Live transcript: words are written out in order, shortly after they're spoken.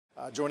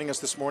Joining us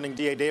this morning,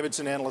 D.A.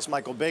 Davidson analyst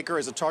Michael Baker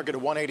is a target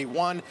of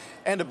 181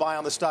 and a buy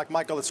on the stock.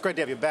 Michael, it's great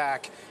to have you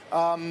back.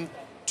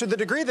 To the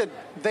degree that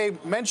they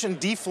mentioned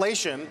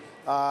deflation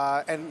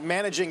and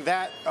managing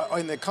that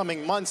in the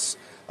coming months,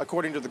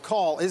 according to the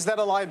call, is that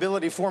a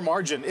liability for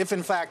margin if,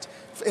 in fact,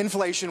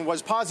 inflation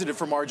was positive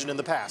for margin in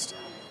the past?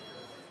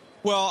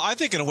 Well, I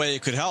think in a way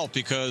it could help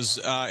because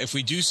if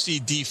we do see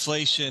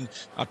deflation,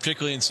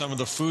 particularly in some of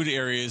the food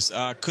areas,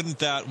 couldn't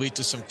that lead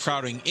to some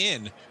crowding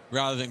in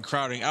rather than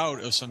crowding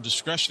out of some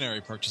discretionary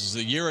purchases?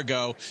 A year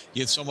ago,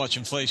 you had so much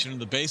inflation in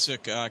the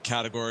basic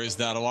categories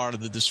that a lot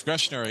of the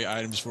discretionary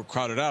items were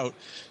crowded out.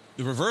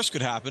 The reverse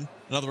could happen.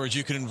 In other words,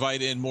 you could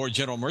invite in more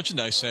general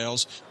merchandise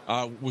sales,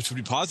 which would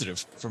be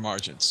positive for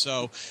margins.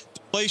 So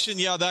inflation,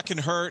 yeah, that can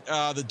hurt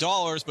the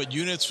dollars, but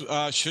units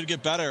should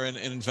get better. And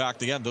in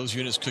fact, again, those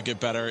units could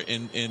get better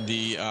in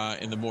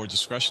the more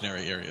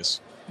discretionary areas.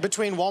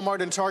 Between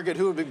Walmart and Target,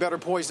 who would be better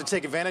poised to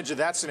take advantage of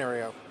that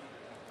scenario?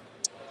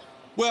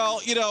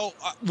 Well,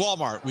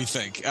 Walmart, we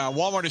think.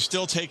 Walmart is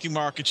still taking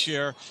market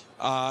share.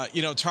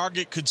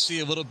 Target could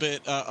see a little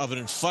bit of an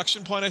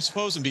inflection point, I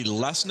suppose, and be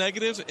less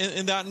negative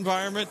in that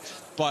environment.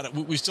 But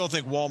we still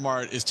think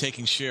Walmart is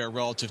taking share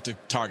relative to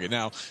Target.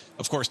 Now,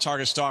 of course,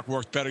 Target stock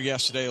worked better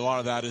yesterday. A lot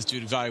of that is due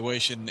to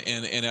valuation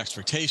and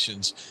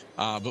expectations.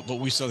 But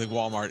we still think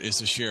Walmart is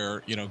the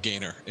share,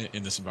 gainer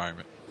in this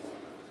environment.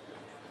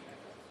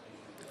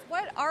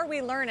 What are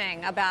we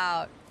learning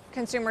about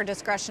consumer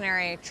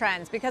discretionary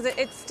trends? Because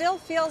it still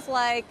feels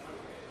like,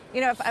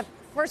 at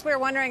first we were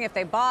wondering if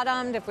they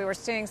bottomed, if we were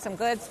seeing some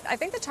goods. I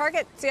think the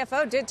Target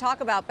CFO did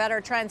talk about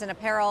better trends in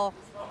apparel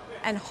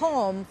and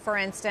home, for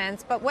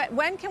instance. But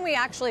when can we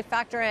actually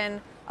factor in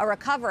a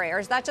recovery? Or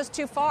is that just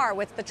too far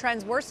with the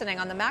trends worsening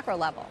on the macro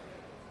level?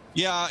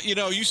 Yeah,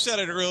 you said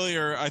it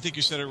earlier. I think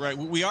you said it right.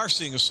 We are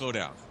seeing a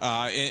slowdown,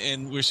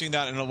 and we're seeing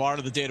that in a lot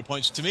of the data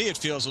points. To me, it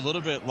feels a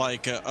little bit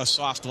like a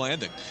soft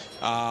landing.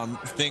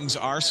 Things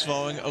are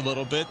slowing a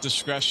little bit.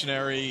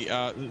 Discretionary,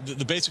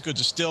 the basic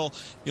goods are still,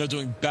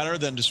 doing better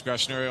than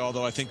discretionary,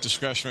 although I think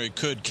discretionary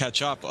could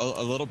catch up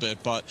a little bit.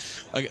 But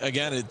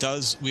again,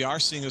 we are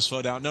seeing a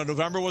slowdown. No,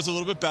 November was a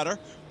little bit better.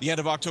 The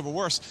end of October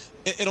worse.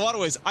 In a lot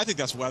of ways, I think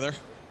that's weather.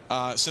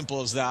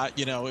 Simple as that.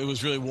 It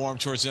was really warm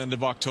towards the end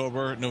of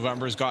October.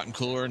 November has gotten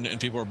cooler, and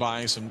people are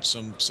buying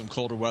some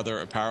colder weather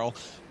apparel.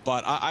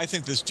 But I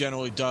think this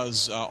generally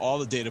does, all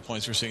the data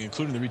points we're seeing,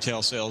 including the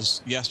retail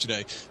sales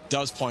yesterday,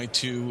 does point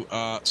to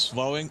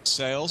slowing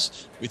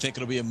sales. We think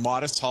it'll be a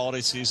modest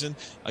holiday season.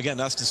 Again,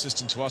 that's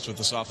consistent to us with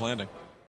the soft landing.